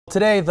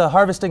Today, the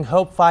Harvesting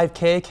Hope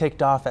 5K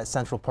kicked off at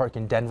Central Park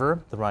in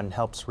Denver. The run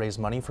helps raise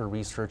money for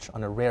research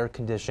on a rare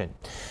condition.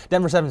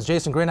 Denver 7's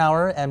Jason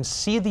Grinauer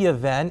emceed the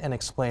event and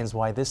explains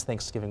why this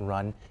Thanksgiving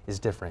run is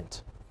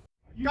different.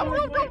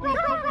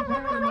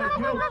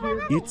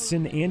 It's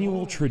an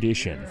annual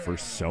tradition for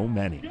so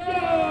many.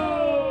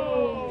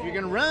 If you're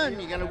gonna run,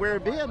 you gotta wear a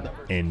bib.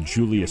 And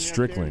Julia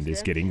Strickland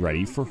is getting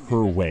ready for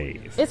her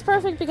wave. It's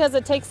perfect because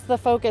it takes the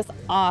focus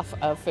off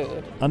of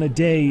food. On a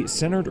day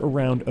centered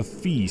around a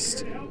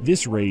feast,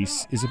 this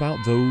race is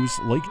about those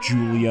like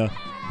Julia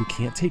who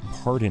can't take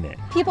part in it.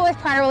 People with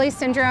Prader-Willi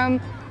syndrome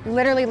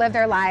literally live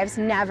their lives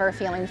never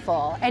feeling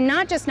full. And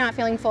not just not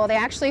feeling full, they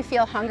actually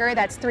feel hunger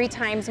that's 3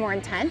 times more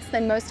intense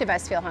than most of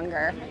us feel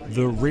hunger.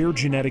 The rare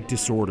genetic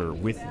disorder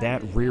with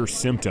that rare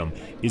symptom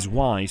is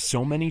why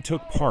so many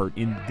took part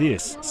in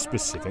this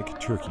specific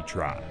turkey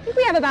trot. I think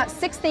we have about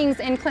 6 things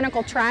in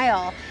clinical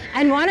trial,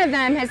 and one of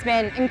them has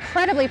been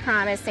incredibly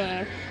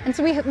promising. And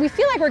so we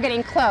feel like we're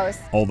getting close.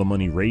 All the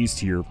money raised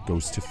here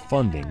goes to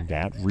funding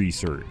that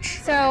research.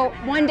 So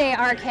one day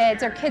our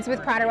kids, or kids with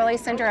Prader-Willi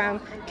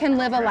syndrome, can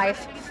live a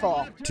life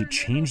full. To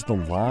change the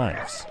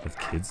lives of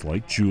kids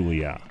like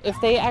Julia. If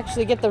they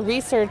actually get the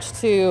research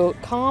to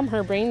calm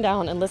her brain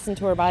down and listen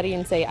to her body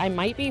and say, I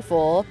might be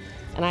full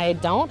and I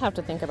don't have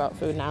to think about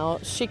food now,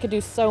 she could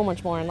do so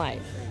much more in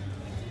life.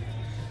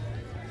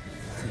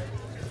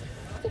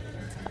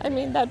 I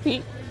mean, that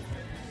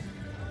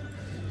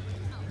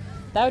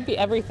would be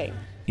everything.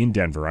 In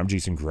Denver, I'm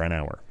Jason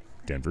Grinauer,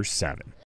 Denver 7.